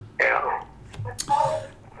Yeah.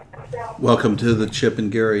 Welcome to the Chip and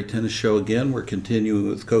Gary Tennis Show again. We're continuing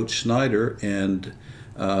with Coach Snyder, and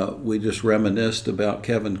we just reminisced about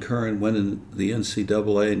Kevin Curran winning the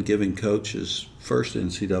NCAA and giving Coach his first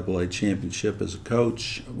NCAA championship as a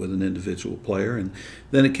coach with an individual player. And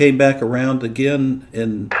then it came back around again,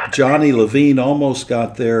 and Johnny Levine almost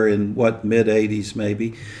got there in, mid-'80s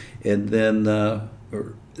maybe. And then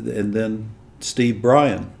Steve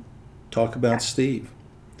Bryan. Talk about Steve.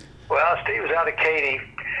 Well, Steve was out of Katy,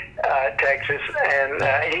 Texas, and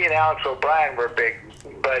he and Alex O'Brien were big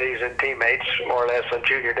buddies and teammates, more or less, on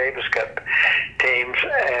Junior Davis Cup teams.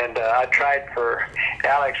 And I tried for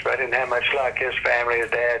Alex, but I didn't have much luck. His family, his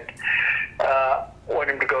dad,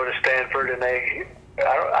 wanted him to go to Stanford, and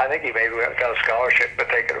I think he maybe got a scholarship, but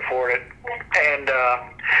they could afford it. And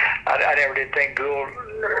I never did think Gould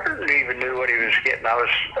even knew what he was getting.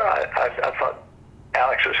 I thought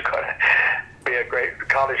Alex was going to be a great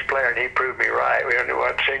college player, and he proved me right. We only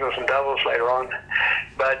won singles and doubles later on.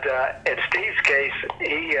 But in Steve's case,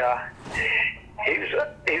 he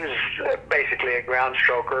was basically a ground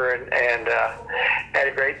stroker and had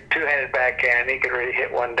a great two-handed backhand. He could really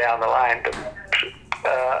hit one down the line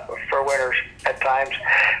for winners at times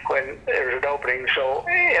when there was an opening. So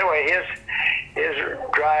anyway, his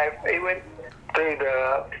drive, he went through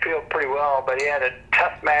the field pretty well, but he had a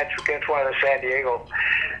tough match against one of the San Diego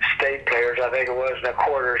State players, I think it was, in the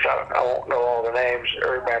quarters. I won't know all the names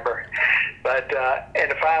or remember. But in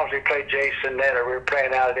the finals, we played Jason Netter. We were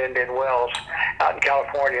playing out at Indian Wells out in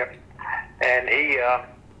California, and he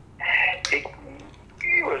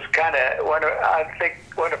was kind of I think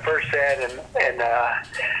one of the first set, and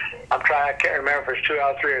I can't remember if it was 2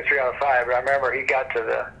 out of 3 or 3 out of 5, but I remember he got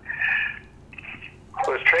to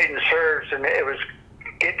was trading serves, and it was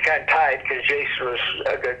getting kind of tight because Jason was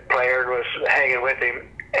a good player and was hanging with him,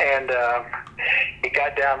 and he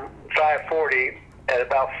got down 540 at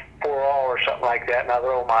about 4-all or something like that. And I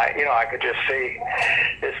thought, I could just see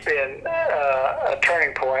this being a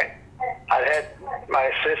turning point. I had my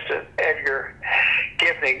assistant Edgar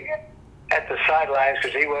Gifney at the sidelines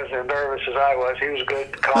because he wasn't as nervous as I was. He was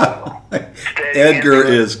good, calm, steady. Edgar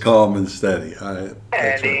is calm and steady.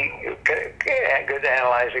 Good at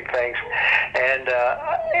analyzing things. And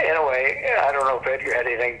in a way, I don't know if Edgar had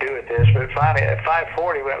anything to do with this, but finally at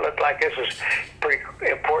 540, when it looked like this was pretty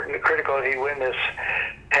important and critical that he win this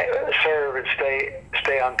serve and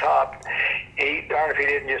stay on top, darn if he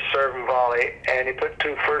didn't just serve and volley, and he put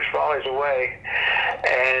 2 first volleys away,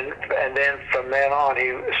 and then from then on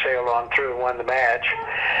he sailed on through and won the match,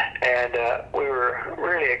 and we were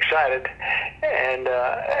really excited and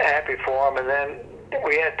happy for him. And then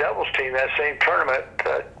we had doubles team that same tournament,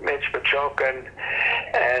 Mitch Pachoka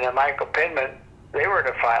and Michael Pinman. They were in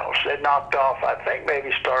the finals. They knocked off, I think, maybe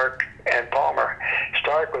Stark and Palmer.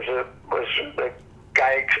 Stark was the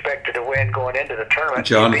guy expected to win going into the tournament.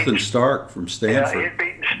 Jonathan Stark from Stanford. Yeah, he'd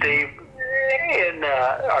beaten Steve in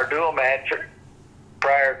our dual match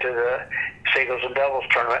prior to the singles and doubles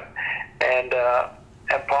tournament, and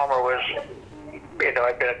Palmer was,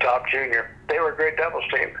 had been a top junior. They were a great doubles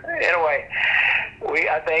team. Anyway,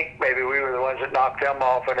 I think maybe we were the ones that knocked them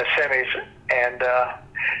off in the semis,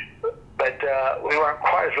 but we weren't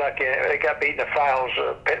quite as lucky. They got beaten in the finals,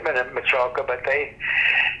 Pittman and Machoka, but they'd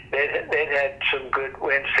had some good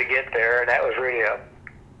wins to get there, and that was really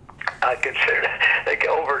I consider they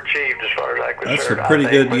overachieved as far as I concerned. That's a pretty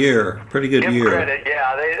good year. Pretty good year. Give credit,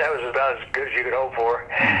 yeah. That was about as good as you could hope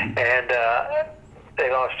for, and they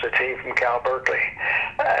lost to a team from Cal Berkeley.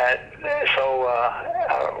 So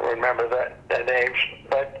I don't remember the names,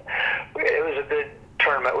 but it was a good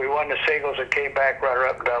tournament. We won the singles and came back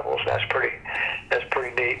runner-up in doubles. That's pretty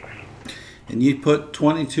neat. And you put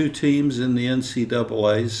 22 teams in the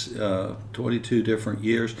NCAA's, 22 different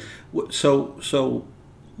years. So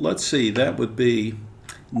let's see, that would be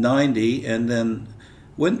 90. And then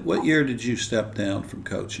what year did you step down from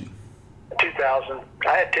coaching? 2000.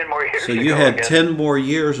 I had 10 more years. So you had 10 more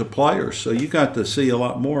years of players. So you got to see a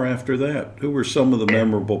lot more after that. Who were some of the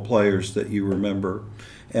memorable players that you remember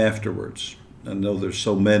afterwards? I know there's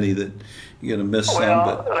so many that you're going to miss some.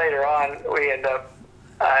 Well, later on, we end up,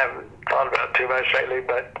 I haven't thought about it too much lately,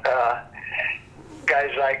 but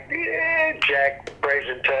guys like Jack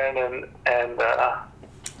Brazenton and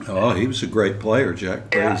oh, he was a great player, Jack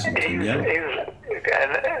Brazenton.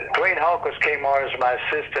 And Dwayne Hulkus came on as my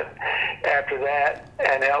assistant after that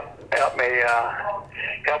and helped me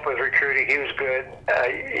help with recruiting. He was good,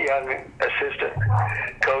 young assistant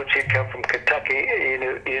coach. He'd come from Kentucky.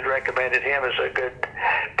 You'd recommended him as a good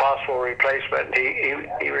possible replacement.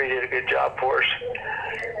 He really did a good job for us.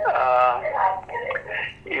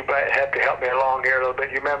 you might have to help me along here a little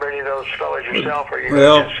bit. You remember any of those fellas yourself, or you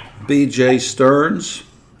Well, just? B.J. Stearns,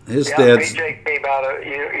 his Yeah, dad's. BJ came out of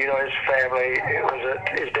you know his family. It was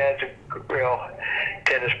his dad's a real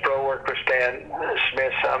tennis pro. Worked with Stan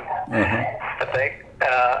Smith some, I think,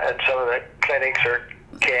 and some of the clinics or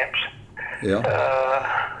camps.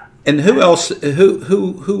 Yeah. And who else?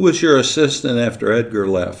 Who was your assistant after Edgar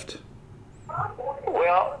left?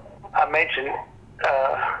 Well, I mentioned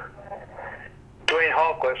Dwayne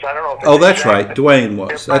Hawkins. I don't know if Oh, that's right. Dwayne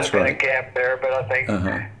was. There might That's have been right. a gap there, but I think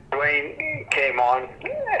Dwayne came on,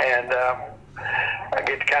 and I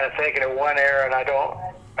get to kind of thinking of one era, and I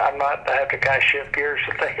have to kind of shift gears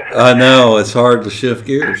to think of it. I know it's hard to shift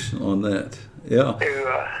gears on that. Yeah.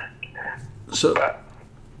 So. But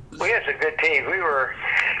we had some good teams. We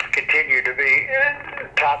continued to be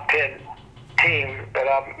top 10 team, but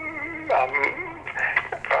I'm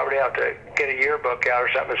probably have to get a yearbook out or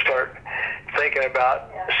something and start thinking about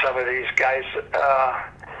some of these guys.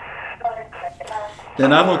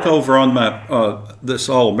 Then I look over on my this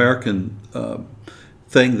All-American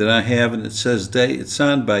thing that I have, and it says it's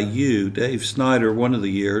signed by you, Dave Snyder, one of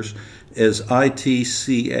the years, as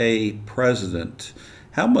ITCA president.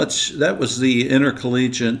 How much, that was the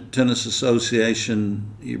Intercollegiate Tennis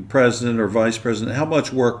Association president or vice president, how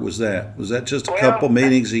much work was that? Was that just a couple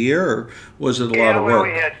meetings a year, or was it a lot of work?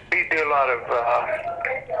 We do a lot of,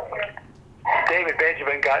 David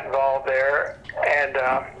Benjamin got involved there, and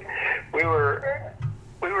we were,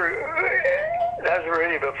 that was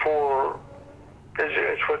really before,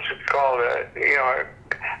 it's what's it called,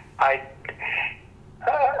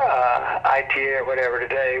 ITA or whatever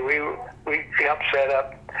today. We helped set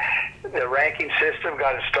up the ranking system,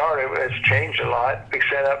 got it started. It's changed a lot. We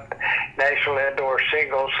set up national indoor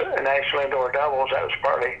singles, national indoor doubles. That was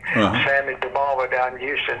partly Sammy DeMalva down in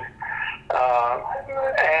Houston.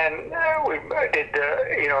 And we did,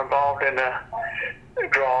 involved in the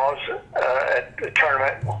draws at the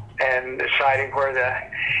tournament and deciding where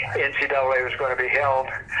the NCAA was going to be held.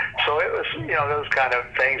 So it was, those kind of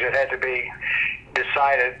things that had to be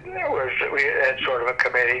decided. We had sort of a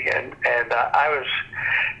committee, and I was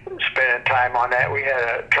spending time on that. We had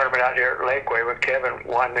a tournament out here at Lakeway with Kevin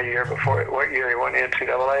won the year before. What year he won the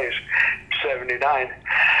NCAA's? 79,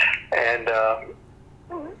 and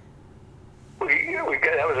we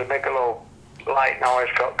got, that was a Michelob Light, and I always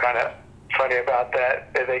felt kind of funny about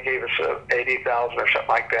that. They gave us $80,000 or something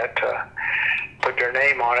like that to put their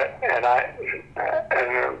name on it, and I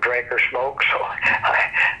drank or smoked, so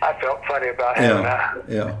I felt funny about having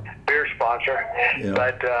a beer sponsor. Yeah.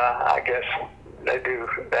 But I guess they do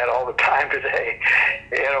that all the time today.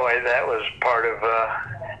 Anyway, that was part of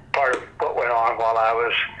what went on while I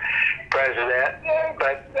was president.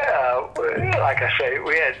 But like I say,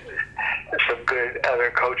 we had some good other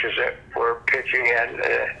coaches that were pitching in.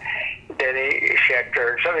 Denny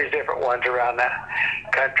Schechter, some of these different ones around the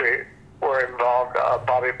country were involved.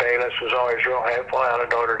 Bobby Bayless was always real helpful out of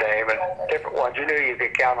Notre Dame, and different ones you knew you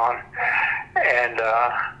could count on. And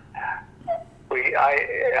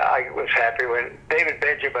I was happy when David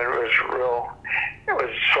Benjamin was real. It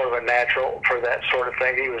was sort of a natural for that sort of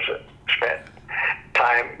thing. He was spent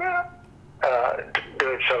time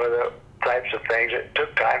doing some of the types of things. It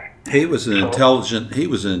took time. He was an intelligent. He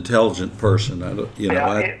was an intelligent person. I he had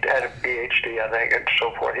a PhD, I think, and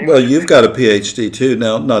so forth. You've got a PhD too.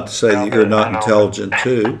 Now, not to say that you're not intelligent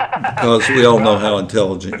too, because we all know how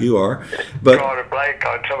intelligent you are. But drawing a blank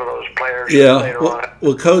on some of those players. Yeah.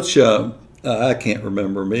 Well, Coach, I can't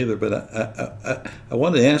remember them either. But I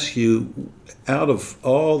wanted to ask you, out of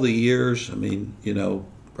all the years, I mean,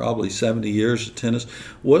 probably 70 years of tennis,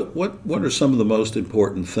 what are some of the most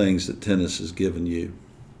important things that tennis has given you?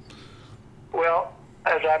 Well,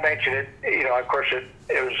 as I mentioned, of course, it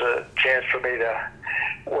was a chance for me to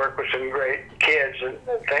work with some great kids, and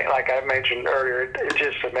like I mentioned earlier, it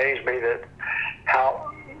just amazed me that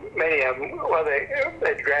how many of them, well, they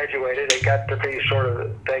graduated, they got to be sort of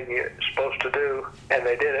the thing you're supposed to do, and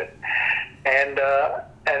they did it, and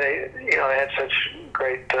they, they had such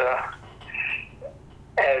great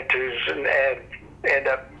attitudes and end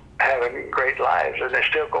up having great lives, and they're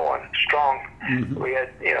still going strong. Mm-hmm. We had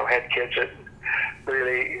had kids that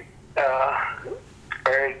really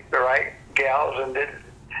married the right gals and did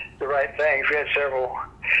the right things. We had several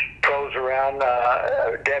pros around,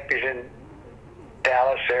 deputies in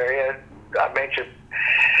Dallas area. I mentioned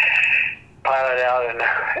Pilot out in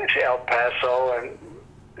El Paso, and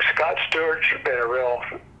Scott Stewart's been a real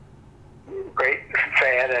great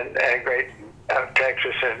fan and great out of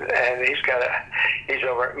Texas, and he's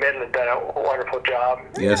over at Midland, done a wonderful job.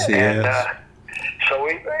 Yes, he has. So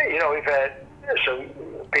we've had some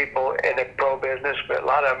people in the pro business, but a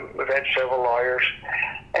lot of them have had several lawyers.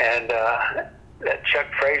 And that Chuck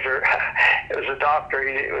Fraser, it was a doctor.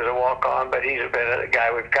 He was a walk-on, but he's been a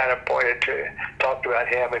guy we've kind of talked about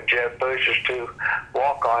him, and Jeb Bush as two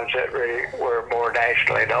walk-ons that really were more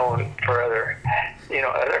nationally known for other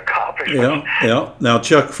accomplishments. Yeah. Now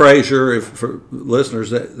Chuck Fraser, for listeners,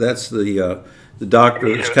 that's the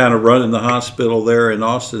doctor that's kind of running the hospital there in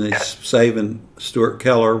Austin. He's saving Stuart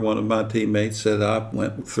Keller, one of my teammates, said I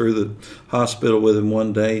went through the hospital with him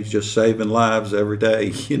one day. He's just saving lives every day,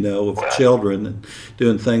 of children and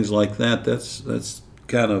doing things like that. That's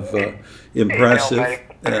kind of impressive.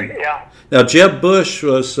 Now Jeb Bush he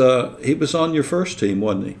was on your first team,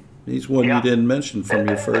 wasn't he? He's one you didn't mention from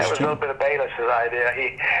your first team. That was a little bit of Bayless's idea.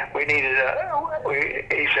 He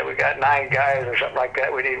said we got 9 guys or something like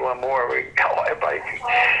that. We need one more. Everybody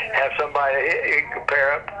have somebody he can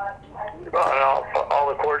pair up on all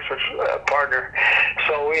the courts with a partner.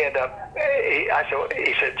 So we end up.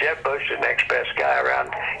 He said Jeb Bush is the next best guy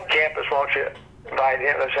around campus. Why don't you invite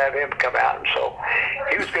him? Let's have him come out. And so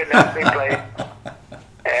he was good enough. He played.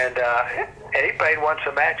 And he played, won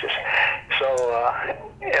some matches. So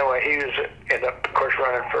anyway, he was ended up, of course,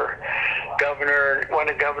 running for governor, won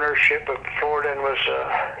the governorship of Florida, and was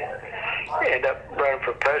ended up running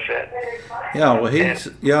for president. Yeah, well, he's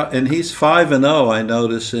 5-0. I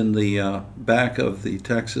notice in the back of the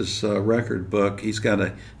Texas record book, he's got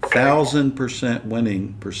 1,000%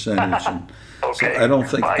 winning percentage. And okay.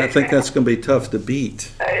 So I think that's going to be tough to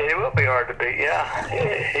beat. It will be hard to beat. Yeah,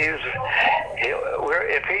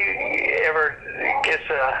 if he ever gets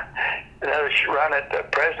another run at the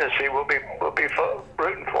presidency, we'll be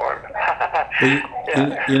rooting for him.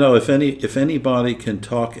 If anybody can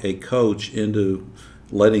talk a coach into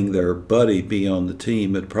letting their buddy be on the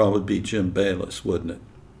team, it'd probably be Jim Bayless, wouldn't it?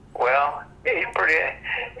 Well, he's pretty.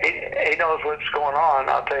 He knows what's going on.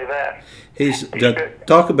 I'll tell you that. He's good.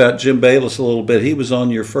 Talk about Jim Bayless a little bit. He was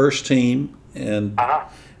on your first team, and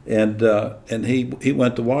he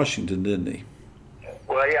went to Washington, didn't he?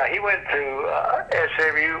 Well, yeah, he went to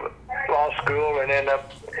SMU Law School and ended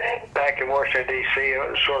up back in Washington, D.C. It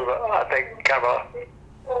was sort of I think, kind of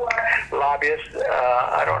a lobbyist.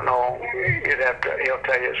 I don't know. He'll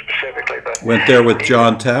tell you specifically. But went there with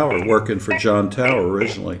John Tower, working for John Tower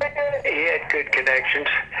originally. He had good connections.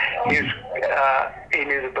 He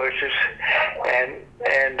knew the Bushes,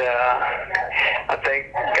 and I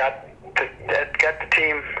think got the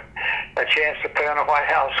team a chance to play on a White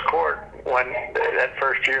House court that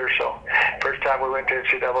first year or so. First time we went to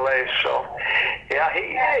NCAA. So, yeah,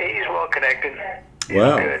 he's well connected.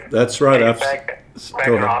 Wow, that's right. He's back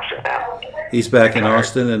in Austin now. He's back in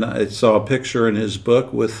Austin, and I saw a picture in his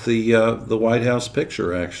book with the White House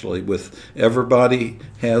picture, actually, with everybody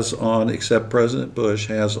has on, except President Bush,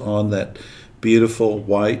 has on that beautiful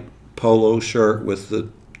white polo shirt with the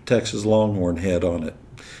Texas Longhorn head on it.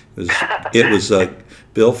 It was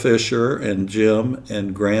Bill Fisher and Jim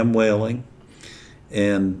and Graham Whaling,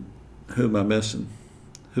 and who am I missing?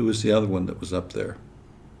 Who was the other one that was up there?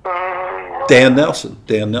 Dan Nelson.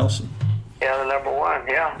 Yeah, the number one.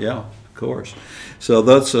 Yeah. Yeah, of course. So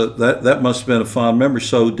that must have been a fond memory.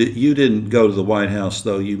 So you didn't go to the White House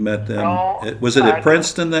though? You met them. No, was it at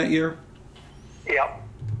Princeton that year? Yep.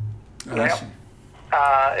 Yep.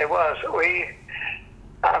 It was.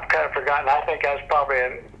 I've kind of forgotten. I think I was probably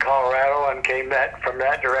in Colorado and came from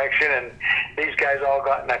that direction, and these guys all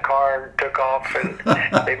got in a car and took off, and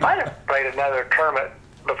they might have played another tournament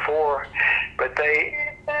before, but Bayless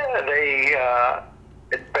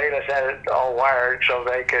had it all wired so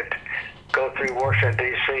they could go through Washington,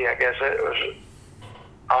 D.C. I guess it was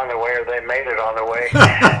on the way, or they made it on the way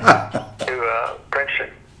to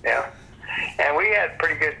Princeton. Yeah, and we had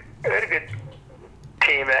a good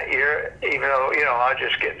team that year, even though I was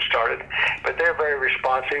just getting started. But they're very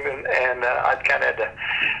responsive, and I'd kind of had to,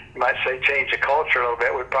 you might say, change the culture a little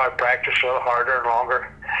bit. We'd probably practice a little harder and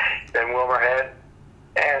longer than Wilmer had,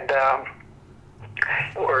 and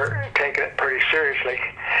we're taking it pretty seriously.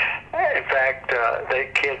 In fact, they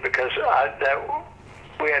kid because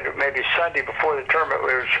we had maybe Sunday before the tournament,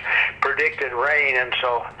 it was predicted rain, and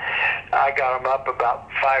so I got them up about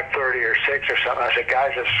 5:30 or 6 or something. I said,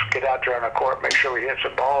 guys, let's get out there on the court, make sure we hit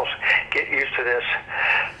some balls, get used to this,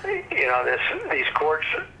 these courts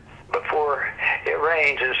before it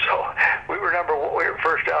rains. And so we were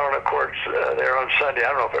first out on the courts there on Sunday. I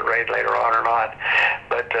don't know if it rained later on or not,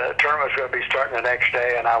 but the tournament's going to be starting the next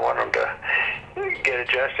day, and I want them to get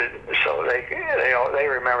adjusted so they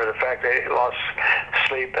remember the fact they lost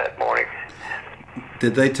sleep that morning.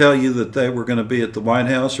 Did they tell you that they were going to be at the White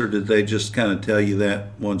House, or did they just kind of tell you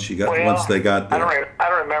that once they got there? I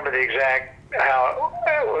don't remember the exact how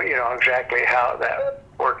exactly how that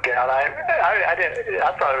worked out. I didn't.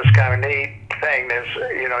 I thought it was kind of a neat thing.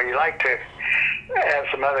 You like to have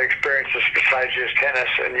some other experiences besides just tennis,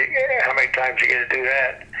 and how many times you get to do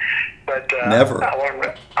that. But Never. I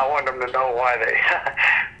wanted them to know why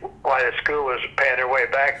why the school was paying their way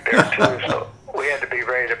back there too. So we had to be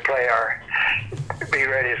ready as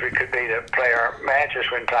we could be to play our matches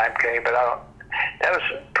when time came. But that was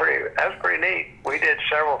pretty neat. We did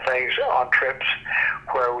several things on trips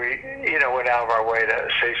where we went out of our way to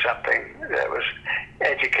see something that was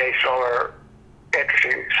educational or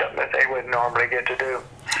interesting, something that they wouldn't normally get to do,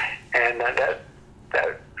 and that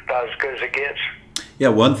about as good as it gets. Yeah,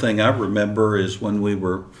 one thing I remember is when we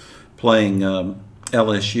were playing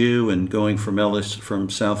LSU and going from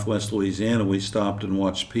Southwest Louisiana, we stopped and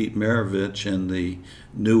watched Pete Maravich and the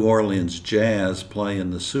New Orleans Jazz play in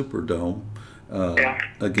the Superdome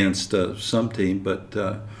against some team. But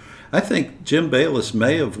I think Jim Bayless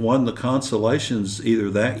may have won the consolations either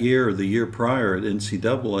that year or the year prior at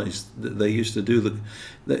NCAA's. They used to do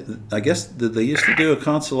I guess, did they used to do a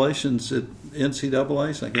consolations at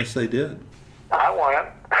NCAA's? I guess they did. I won it.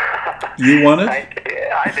 You won it? I did.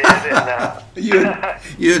 And,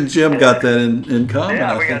 you and Jim got that in common.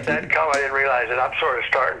 Yeah, we got that in common. I didn't realize it. I'm sort of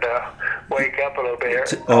starting to wake up a little bit here.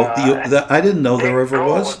 I didn't know there ever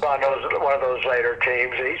Cole was. on one of those later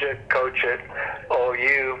teams. He's a coach at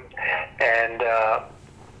OU, and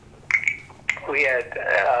we had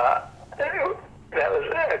that was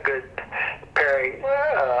a good pairing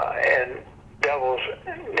and doubles.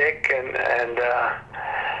 Nick and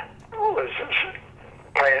was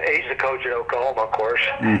playing. He's the coach at Oklahoma, of course.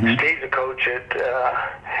 Mm-hmm. Steve's the coach at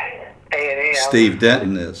A&M. Steve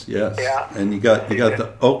Denton is, yes. Yeah. And you got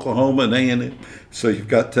the Oklahoma and A&M, so you've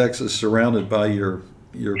got Texas surrounded by your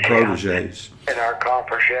proteges. In our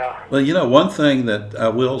conference, yeah. Well, one thing that I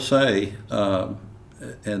will say,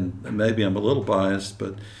 and maybe I'm a little biased,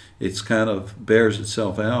 but it's kind of bears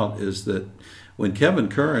itself out, is that when Kevin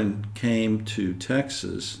Curran came to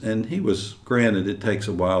Texas, and he was, granted, it takes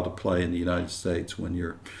a while to play in the United States when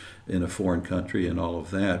you're in a foreign country and all of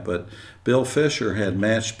that, but Bill Fisher had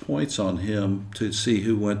matched points on him to see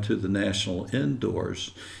who went to the national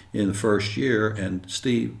indoors in the first year, and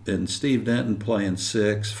Steve Denton playing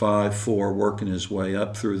 6, 5, 4, working his way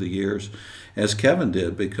up through the years, as Kevin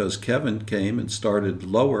did, because Kevin came and started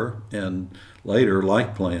lower and later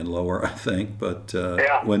liked playing lower, I think, but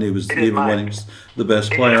when he was the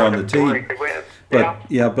best player on the team.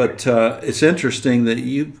 But it's interesting that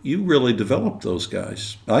you really developed those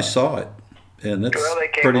guys. I saw it, and it's they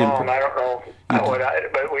came pretty along. I don't know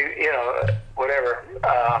but we, whatever.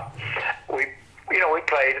 We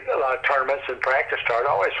played a lot of tournaments and practice started.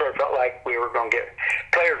 I always sort of felt like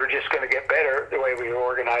players were just going to get better the way we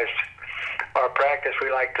organized our practice.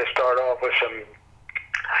 We like to start off with some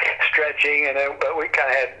stretching, but we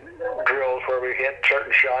kind of had drills where we hit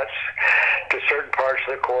certain shots to certain parts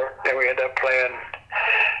of the court, and we end up playing,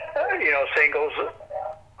 singles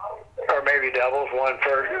or maybe doubles, one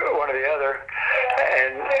or the other,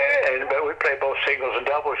 but we play both singles and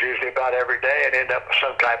doubles usually about every day, and end up with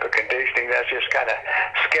some type of conditioning that's just kind of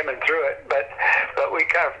skimming through it. But we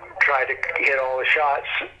kind of tried to hit all the shots,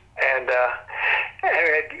 and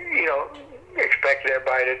expected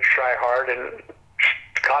everybody to try hard and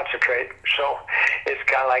concentrate. So it's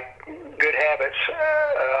kind of like good habits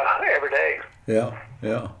every day. Yeah.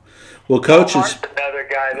 Well, Coach is another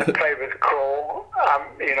guy that played with Kroll.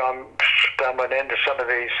 I'm stumbling into some of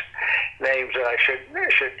these names that I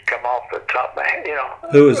should come off the top of my head.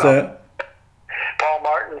 Who is that? Paul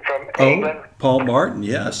Martin from England. Paul Martin,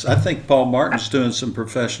 yes. I think Paul Martin's doing some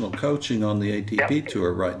professional coaching on the ATP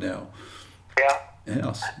tour right now.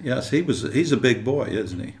 Yeah. Yes. He's a big boy,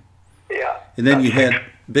 isn't he? Yeah. And then you had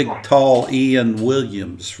big, tall Ian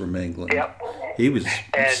Williams from England. Yep. He was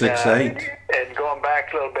 6'8". And going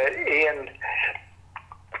back a little bit, Ian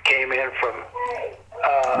came in from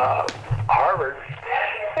Harvard,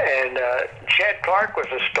 and Chad Clark was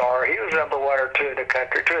a star. He was number 1 or 2 in the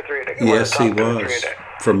country, 2 or 3 in the country. Yes, he was.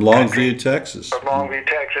 From Longview, Texas. From Longview,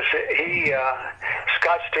 Texas.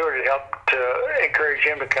 Scott Stewart had helped to encourage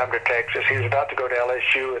him to come to Texas. He was about to go to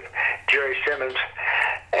LSU with Jerry Simmons,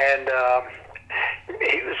 and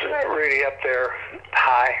he was really up there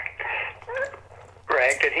high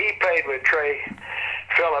ranked, and he played with Trey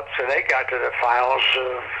Phillips, and they got to the finals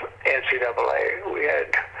of NCAA. We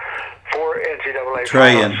had 4 NCAA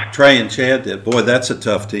finals. Trey and Chad did. Boy, that's a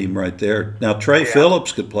tough team right there. Now Trey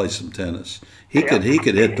Phillips could play some tennis. He could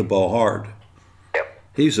hit the ball hard. Yep.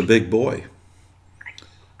 He's a big boy.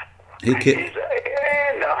 He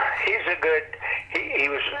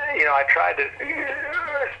was. I tried to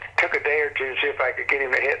took took a day or two to see if I could get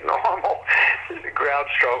him to hit normal ground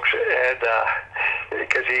strokes, and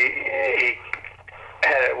because he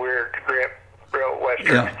had a weird grip, real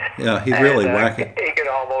Western. Yeah, he really whacked it. He could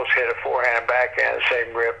almost hit a forehand and backhand, the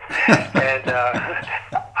same grip. And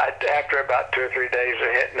after about 2 or 3 days of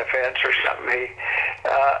hitting the fence or something,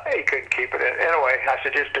 he couldn't keep it in. Anyway, I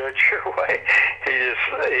said, just do it your way. He just,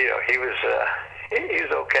 he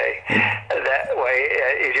was okay that way.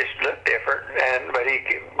 He just looked different, but he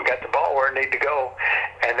got the ball where it needed to go,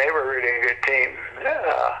 and they were really a good team.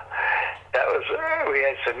 We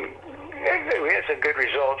had some good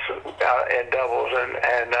results in doubles,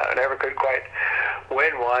 and never could quite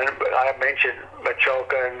win one. But I mentioned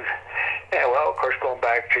Machoka and of course, going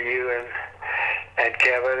back to you and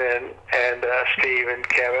Kevin and Steve and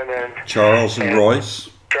Kevin and Charles and Royce.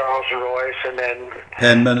 Charles and Royce, and then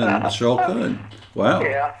Henman and Machoka, and wow.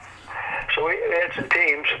 Yeah. So we had some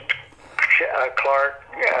teams, Clark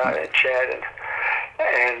and Chad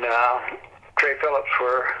and Trey Phillips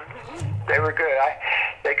they were good.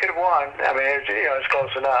 They could have won. I mean, it's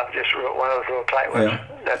close enough. Just one of those real tight ones. Yeah.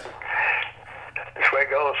 That's the way it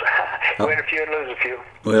goes. You win a few and lose a few.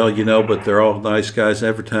 Well, but they're all nice guys.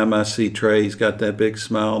 Every time I see Trey, he's got that big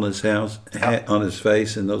smile on his on his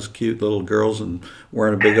face, and those cute little girls, and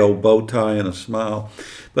wearing a big old bow tie and a smile.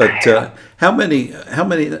 But how many of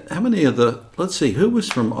the? Let's see, who was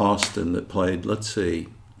from Austin that played? Let's see.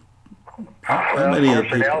 How many of the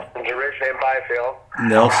people? Nelson's originally in Byfield.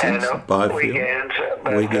 Nelson's Byfield.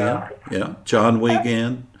 Wiegand, yeah. John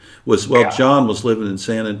Wiegand John was living in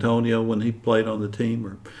San Antonio when he played on the team,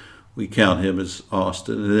 or we count him as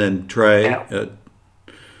Austin, and then Trey. And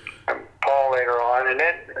Paul later on, and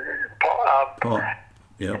then Paul.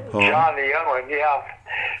 Yeah, Paul. John, the young one. Yeah,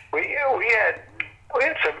 we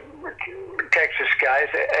had some Texas guys.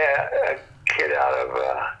 A kid out of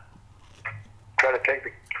trying to take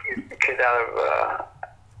the kid out of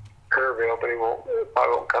Kerrville, but he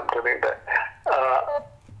probably won't come to me. But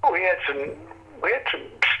we had some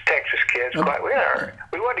Texas kids. We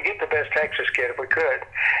wanted to get the best Texas kid if we could,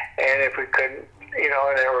 and if we couldn't,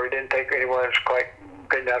 and we didn't think anyone was quite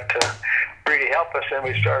good enough to really help us, then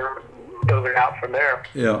we started moving out from there.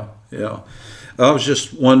 Yeah. I was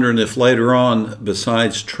just wondering if later on,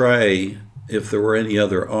 besides Trey, if there were any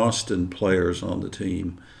other Austin players on the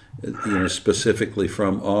team, specifically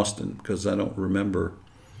from Austin, because I don't remember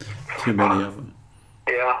too many of them.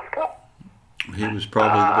 Yeah. He was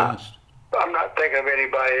probably the best. I'm not thinking of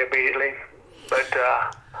anybody immediately, but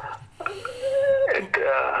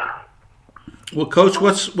well, Coach,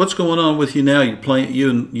 what's going on with you now? You playing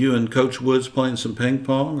you and Coach Woods playing some ping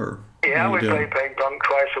pong, or? Yeah, we play ping pong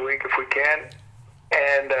twice a week if we can,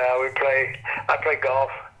 and I play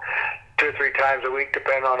golf 2 or 3 times a week,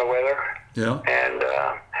 depending on the weather. Yeah. And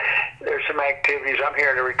there's some activities. I'm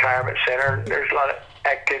here in the retirement center. There's a lot of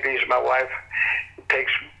activities. My wife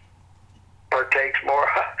partakes more,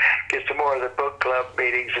 gets to more of the book club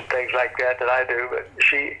meetings and things like that I do. But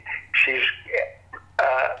she's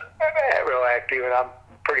real active, and I'm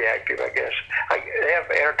pretty active, I guess. They have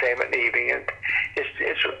entertainment in the evening, and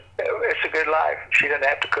it's a good life. She doesn't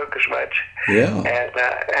have to cook as much. Yeah. And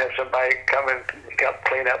have somebody come and help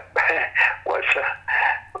clean up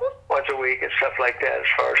once a week and stuff like that as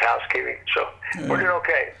far as housekeeping. So we're doing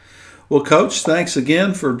okay. Well, Coach, thanks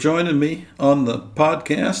again for joining me on the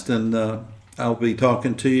podcast, and I'll be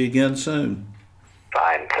talking to you again soon.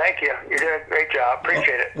 Fine. Thank you. You're doing a great job.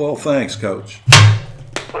 Appreciate it. Well, thanks, Coach.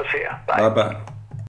 We'll see you. Bye. Bye-bye.